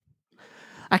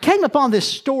I came upon this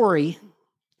story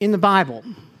in the Bible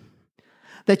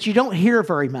that you don't hear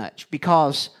very much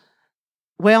because,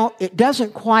 well, it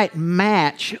doesn't quite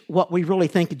match what we really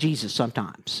think of Jesus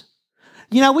sometimes.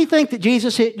 You know, we think that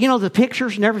Jesus, the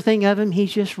pictures and everything of him,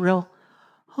 he's just real,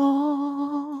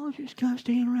 just kind of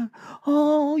standing around.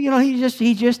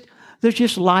 He just, there's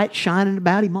just light shining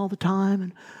about him all the time.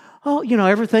 And,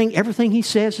 everything he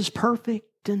says is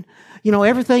perfect. And,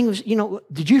 everything was,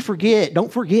 did you forget?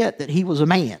 Don't forget that he was a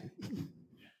man.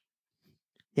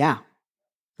 Yeah.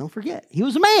 Don't forget. He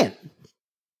was a man.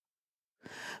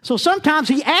 So sometimes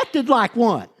he acted like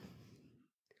one.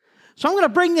 So I'm going to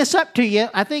bring this up to you.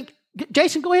 I think,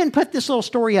 Jason, go ahead and put this little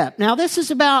story up. Now, this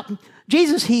is about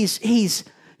Jesus. He's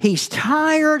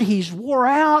tired. He's wore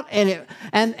out, and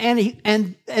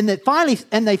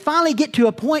they finally get to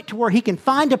a point to where he can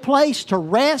find a place to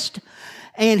rest,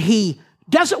 and he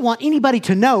doesn't want anybody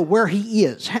to know where he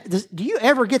is. Do you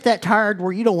ever get that tired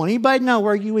where you don't want anybody to know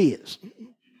where you is?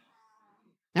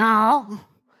 No,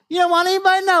 you don't want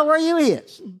anybody to know where you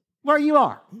is, where you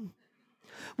are.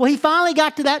 Well, he finally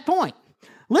got to that point.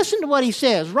 Listen to what he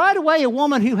says. Right away, a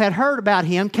woman who had heard about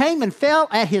him came and fell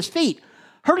at his feet.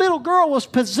 Her little girl was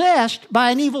possessed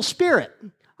by an evil spirit.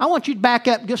 I want you to back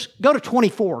up. Just go to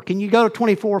 24. Can you go to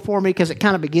 24 for me? Because it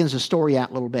kind of begins the story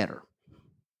out a little better.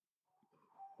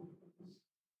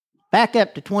 Back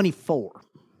up to 24.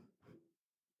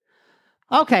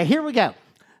 Okay, here we go.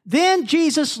 Then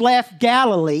Jesus left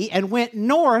Galilee and went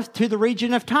north to the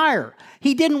region of Tyre.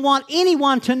 He didn't want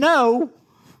anyone to know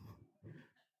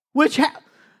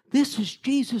this is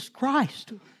Jesus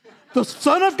Christ, the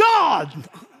Son of God.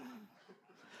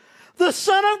 The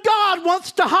Son of God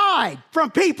wants to hide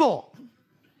from people.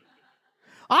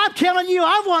 I'm telling you,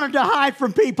 I wanted to hide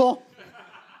from people.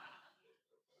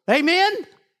 Amen?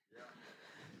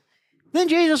 Then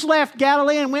Jesus left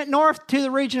Galilee and went north to the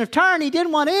region of Tyre, and he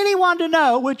didn't want anyone to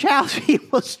know which house he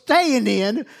was staying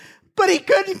in, but he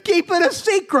couldn't keep it a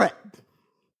secret.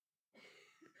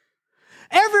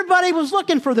 Everybody was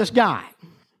looking for this guy.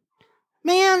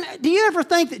 Man, do you ever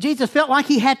think that Jesus felt like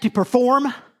he had to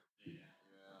perform?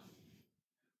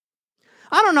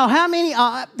 I don't know how many,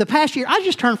 the past year, I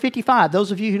just turned 55.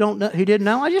 Those of you who didn't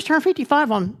know, I just turned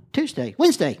 55 on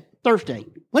Wednesday, Thursday,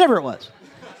 whenever it was.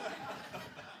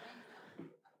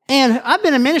 And I've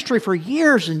been in ministry for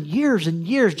years and years and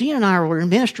years. Gina and I were in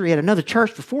ministry at another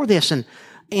church before this, and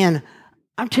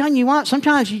I'm telling you what,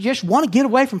 sometimes you just want to get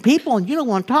away from people and you don't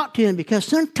want to talk to them because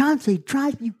sometimes they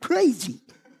drive you crazy.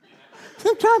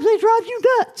 Sometimes they drive you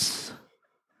nuts.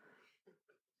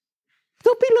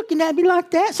 Don't be looking at me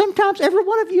like that. Sometimes every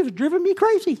one of you has driven me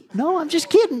crazy. No, I'm just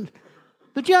kidding.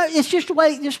 But it's just the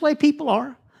way people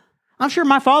are. I'm sure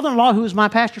my father-in-law, who was my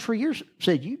pastor for years,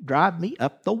 said, you drive me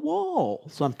up the wall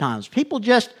sometimes. People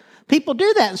do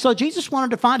that. And so Jesus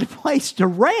wanted to find a place to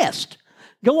rest.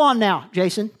 Go on now,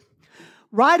 Jason.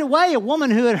 Right away, a woman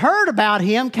who had heard about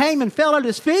him came and fell at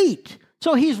his feet.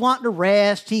 So he's wanting to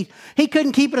rest. He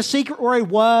couldn't keep it a secret where he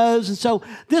was. And so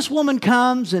this woman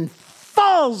comes and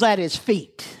falls at his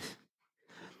feet.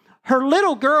 Her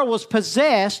little girl was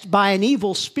possessed by an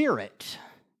evil spirit.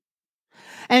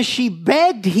 And she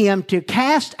begged him to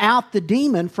cast out the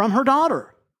demon from her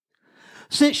daughter.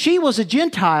 Since she was a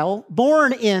Gentile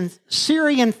born in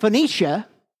Syrian Phoenicia,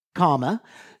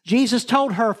 Jesus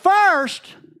told her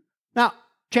first, now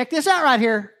check this out right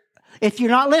here. If you're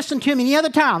not listening to me any other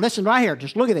time, listen right here,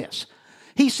 just look at this.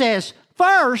 He says,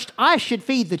 first, I should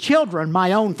feed the children,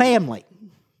 my own family.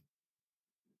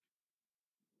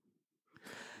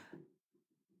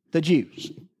 The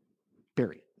Jews,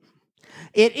 period.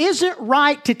 It isn't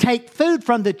right to take food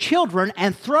from the children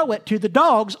and throw it to the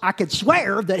dogs. I could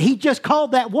swear that he just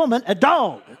called that woman a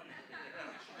dog.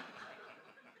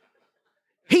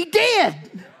 He did.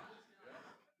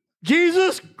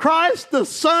 Jesus Christ, the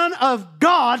Son of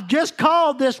God, just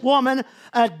called this woman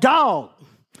a dog.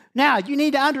 Now, you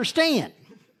need to understand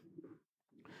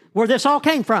where this all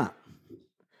came from.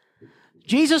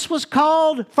 Jesus was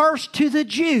called first to the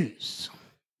Jews.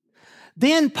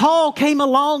 Then Paul came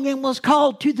along and was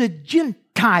called to the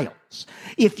Gentiles.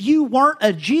 If you weren't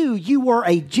a Jew, you were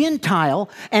a Gentile,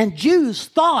 and Jews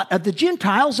thought of the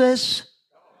Gentiles as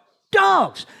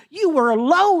dogs. You were a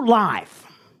low life.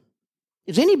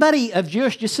 Is anybody of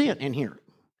Jewish descent in here?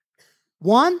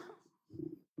 One?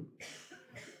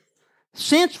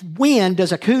 Since when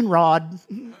does a coon rod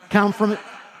come from it?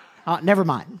 Never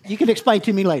mind. You can explain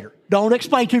to me later. Don't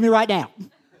explain to me right now.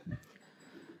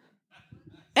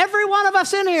 Every one of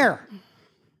us in here,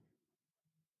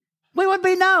 we would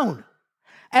be known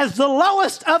as the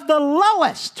lowest of the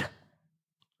lowest.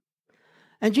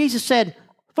 And Jesus said,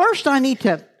 first I need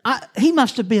to he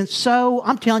must have been so,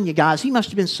 I'm telling you guys, he must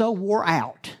have been so wore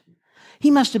out.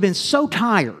 He must have been so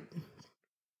tired.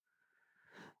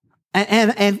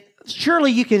 And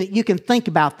surely you can think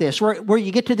about this, where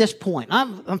you get to this point.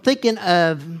 I'm thinking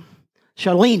of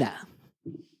Shalina.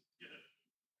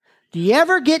 Do you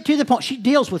ever get to the point? She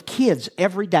deals with kids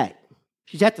every day.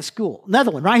 She's at the school.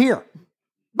 Another one right here.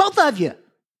 Both of you,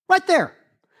 right there.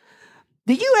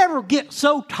 Do you ever get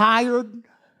so tired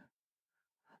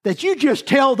that you just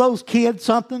tell those kids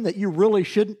something that you really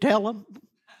shouldn't tell them?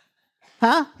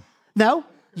 Huh? No?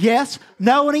 Yes?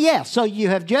 No and a yes. So you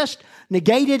have just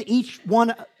negated each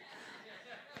one.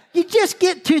 You just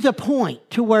get to the point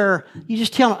to where you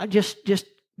just tell them, just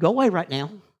go away right now.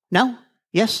 No?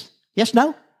 Yes? Yes?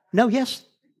 No? No? Yes?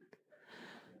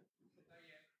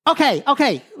 Okay.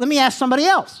 Let me ask somebody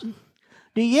else.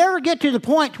 Do you ever get to the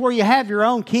point where you have your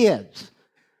own kids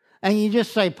and you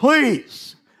just say,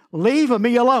 please, leave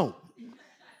me alone?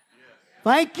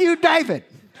 Thank you, David.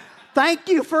 Thank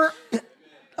you for...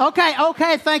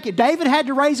 Okay, thank you. David had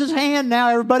to raise his hand, now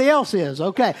everybody else is.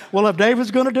 Okay, well, if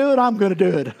David's going to do it, I'm going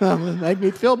to do it. Make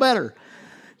me feel better.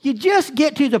 You just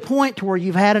get to the point to where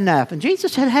you've had enough. And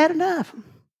Jesus had enough.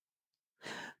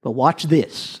 But watch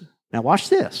this. Now watch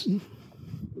this.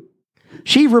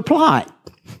 She replied.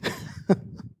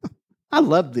 I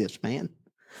love this, man.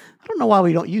 I don't know why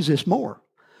we don't use this more.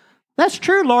 That's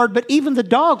true, Lord, but even the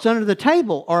dogs under the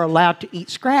table are allowed to eat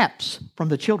scraps from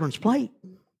the children's plate.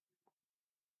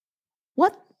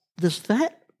 What does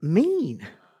that mean?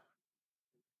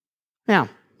 Now,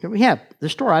 here we have the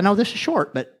story. I know this is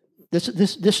short, but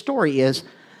this story is,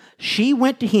 she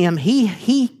went to him.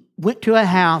 He went to a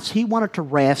house. He wanted to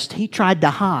rest. He tried to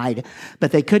hide,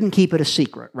 but they couldn't keep it a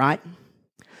secret, right?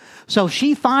 So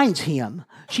she finds him.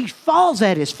 She falls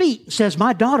at his feet and says,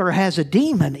 my daughter has a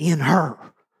demon in her.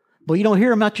 Well, you don't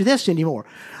hear much of this anymore.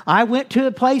 I went to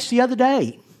a place the other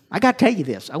day. I got to tell you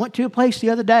this. I went to a place the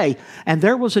other day, and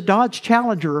there was a Dodge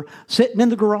Challenger sitting in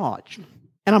the garage.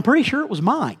 And I'm pretty sure it was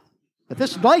mine. But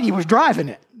this lady was driving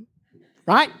it.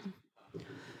 Right?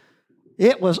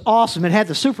 It was awesome. It had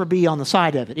the Super Bee on the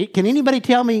side of it. Can anybody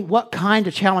tell me what kind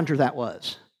of Challenger that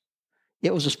was?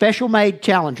 It was a special-made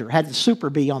Challenger. Had the Super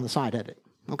Bee on the side of it.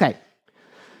 Okay.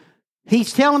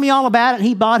 He's telling me all about it.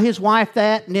 He bought his wife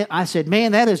that. And I said,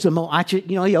 man, that is the most,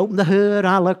 he opened the hood.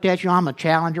 I looked at you. I'm a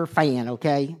Challenger fan,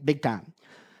 okay? Big time.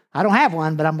 I don't have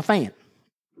one, but I'm a fan.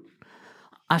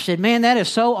 I said, man, that is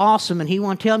so awesome. And he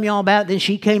wanted to tell me all about it. Then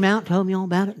she came out and told me all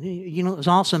about it. It was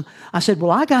awesome. I said,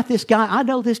 well, I got this guy. I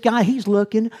know this guy. He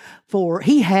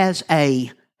has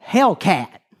a Hellcat.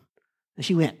 And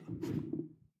she went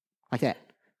like that.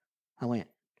 I went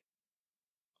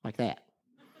like that.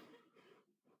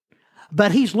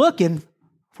 But he's looking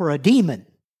for a demon.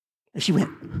 And she went,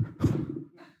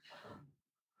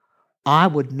 I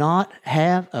would not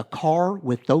have a car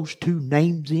with those two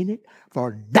names in it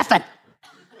for nothing.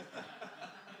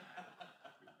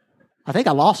 I think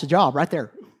I lost the job right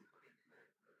there.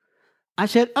 I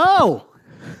said, oh.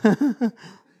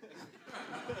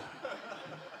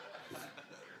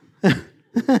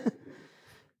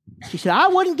 She said, I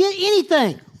wouldn't get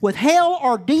anything with hell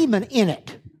or demon in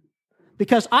it,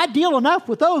 because I deal enough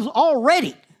with those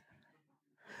already.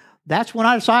 That's when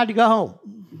I decided to go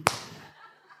home.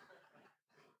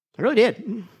 I really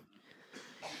did.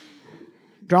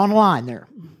 Drawing a line there.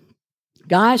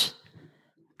 Guys,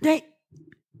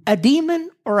 a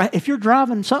demon, or if you're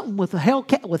driving something with a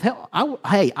Hellcat,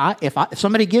 if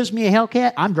somebody gives me a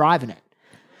Hellcat, I'm driving it.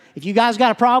 If you guys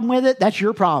got a problem with it, that's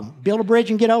your problem. Build a bridge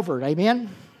and get over it.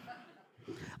 Amen?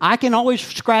 I can always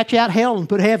scratch out hell and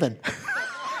put heaven.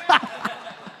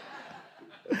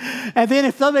 And then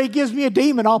if somebody gives me a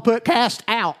demon, I'll put cast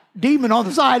out. Demon on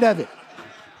the side of it.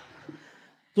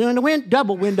 Doing the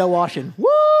double window washing.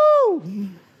 Woo!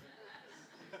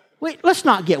 Wait, let's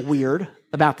not get weird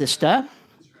about this stuff.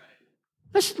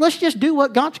 Let's just do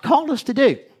what God's called us to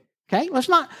do. Okay? Let's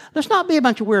not be a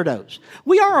bunch of weirdos.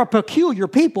 We are a peculiar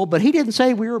people, but He didn't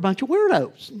say we were a bunch of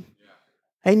weirdos.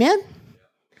 Amen?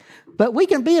 But we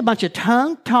can be a bunch of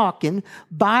tongue-talking,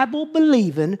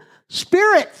 Bible-believing,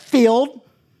 Spirit-filled,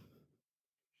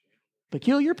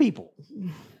 peculiar people.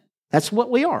 That's what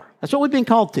we are. That's what we've been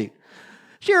called to.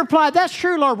 She replied, that's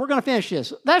true, Lord. We're going to finish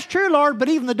this. That's true, Lord, but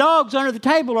even the dogs under the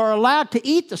table are allowed to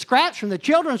eat the scraps from the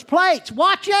children's plates.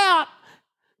 Watch out.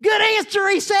 Good answer,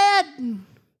 he said.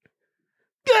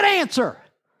 Good answer.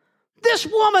 This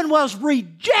woman was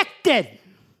rejected.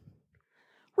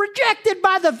 Rejected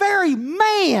by the very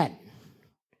man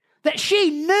that she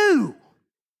knew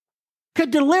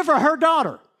could deliver her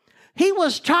daughter. He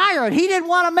was tired. He didn't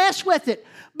want to mess with it.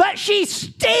 But she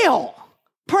still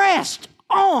pressed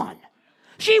on.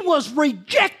 She was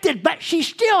rejected, but she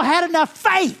still had enough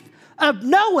faith of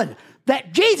knowing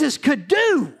that Jesus could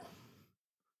do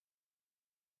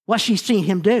what she's seen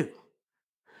him do.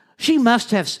 She must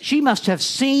have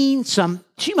seen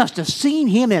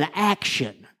him in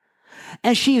action.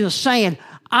 And she was saying,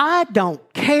 I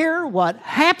don't care what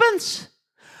happens.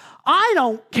 I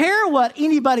don't care what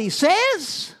anybody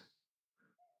says.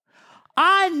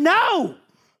 I know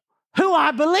who I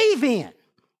believe in.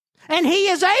 And he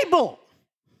is able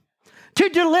to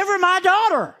deliver my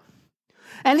daughter.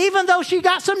 And even though she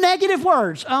got some negative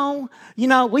words,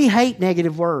 we hate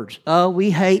negative words. Oh,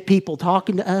 we hate people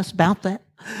talking to us about that.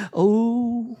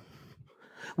 Oh,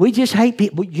 we just hate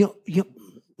people.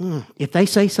 If they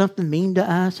say something mean to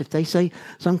us, if they say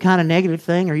some kind of negative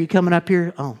thing, are you coming up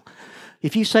here? Oh,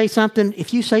 if you say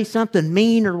something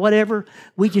mean or whatever,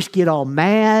 we just get all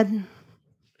mad.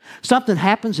 Something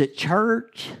happens at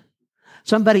church.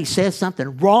 Somebody says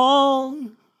something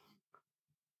wrong.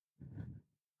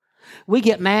 We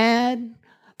get mad.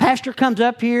 Pastor comes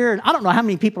up here, and I don't know how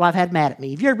many people I've had mad at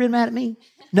me. Have you ever been mad at me?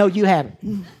 No, you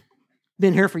haven't.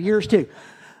 Been here for years too.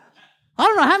 I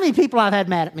don't know how many people I've had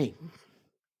mad at me.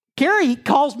 Kerry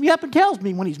calls me up and tells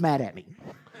me when he's mad at me.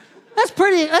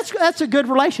 That's a good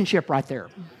relationship right there.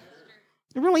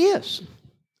 It really is.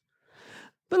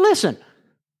 But listen,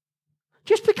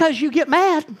 just because you get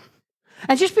mad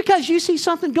and just because you see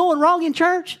something going wrong in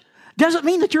church doesn't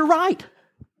mean that you're right.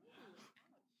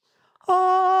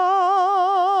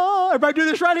 Oh, everybody do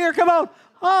this right here. Come on.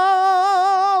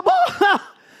 Oh,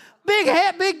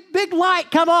 big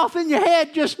light come off in your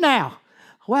head just now.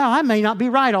 Well, I may not be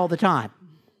right all the time.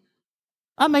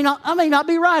 I may not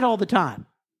be right all the time.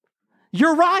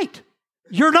 You're right.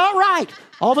 You're not right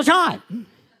all the time.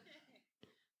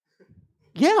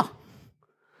 Yeah.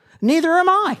 Neither am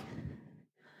I.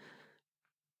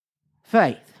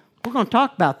 Faith. We're going to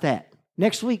talk about that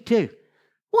next week too.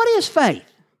 What is faith?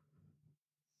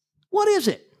 What is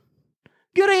it?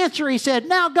 Good answer, he said.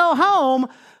 Now go home,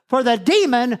 for the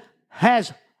demon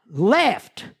has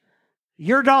left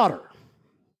your daughter.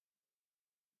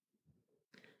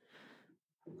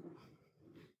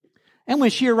 And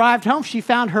when she arrived home, she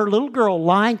found her little girl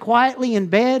lying quietly in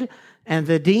bed, and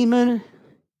the demon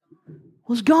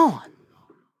was gone.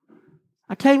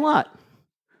 I tell you what,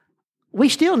 we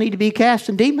still need to be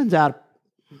casting demons out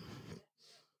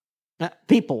of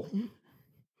people.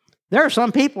 There are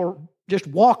some people just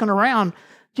walking around,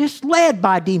 just led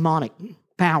by demonic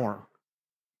power.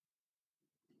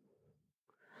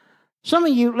 Some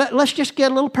of you, let's just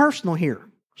get a little personal here,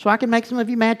 so I can make some of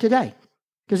you mad today.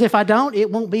 Because if I don't,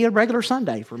 it won't be a regular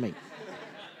Sunday for me.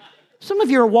 Some of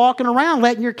you are walking around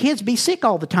letting your kids be sick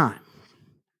all the time.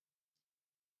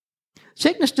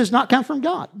 Sickness does not come from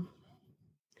God.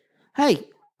 Hey,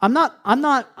 I'm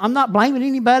not blaming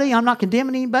anybody. I'm not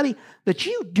condemning anybody. But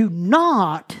you do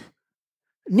not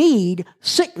need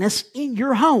sickness in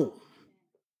your home.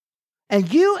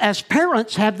 And you as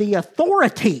parents have the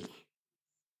authority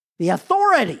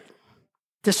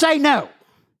to say no.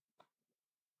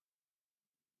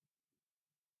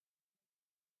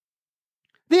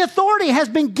 The authority has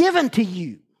been given to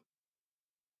you.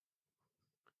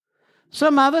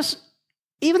 Some of us,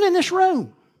 even in this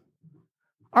room,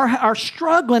 are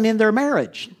struggling in their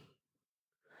marriage.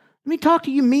 Let me talk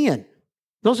to you men.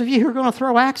 Those of you who are going to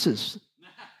throw axes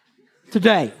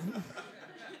today.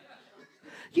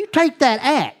 You take that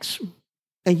axe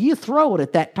and you throw it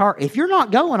at that target. If you're not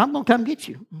going, I'm going to come get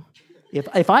you.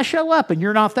 If I show up and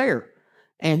you're not there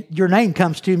and your name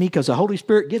comes to me because the Holy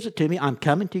Spirit gives it to me, I'm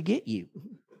coming to get you.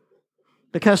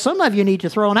 Because some of you need to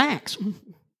throw an axe.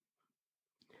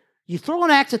 You throw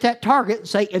an axe at that target and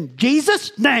say, in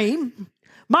Jesus' name,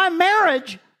 my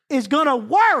marriage is going to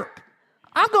work.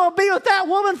 I'm going to be with that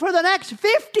woman for the next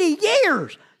 50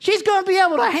 years. She's going to be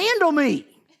able to handle me.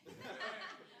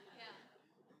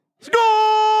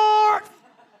 Score!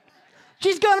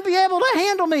 She's going to be able to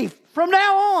handle me from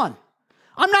now on.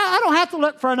 I don't have to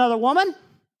look for another woman.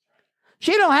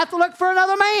 She don't have to look for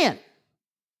another man.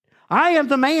 I am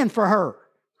the man for her.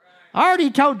 I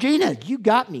already told Gina, you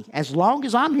got me. As long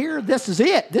as I'm here, this is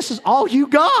it. This is all you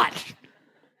got.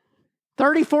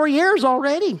 34 years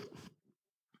already.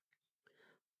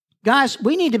 Guys,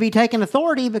 we need to be taking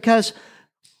authority because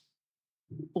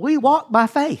we walk by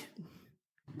faith.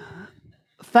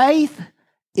 Faith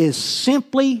is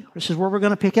simply, this is where we're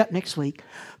going to pick up next week.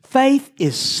 Faith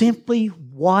is simply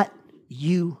what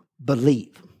you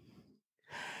believe.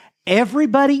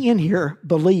 Everybody in here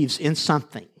believes in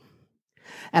something.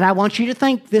 And I want you to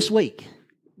think this week,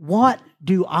 what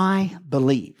do I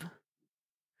believe?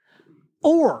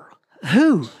 Or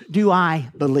who do I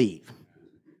believe?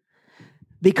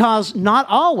 Because not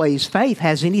always faith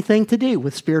has anything to do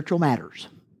with spiritual matters.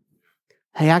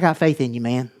 Hey, I got faith in you,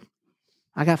 man.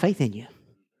 I got faith in you.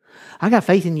 I got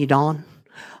faith in you, Dawn.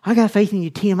 I got faith in you,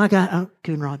 Tim.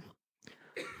 Coonrod.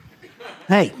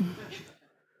 Hey,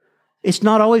 it's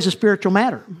not always a spiritual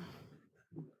matter.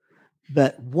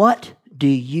 But what do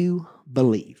you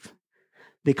believe?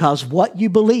 Because what you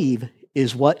believe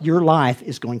is what your life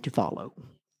is going to follow.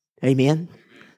 Amen.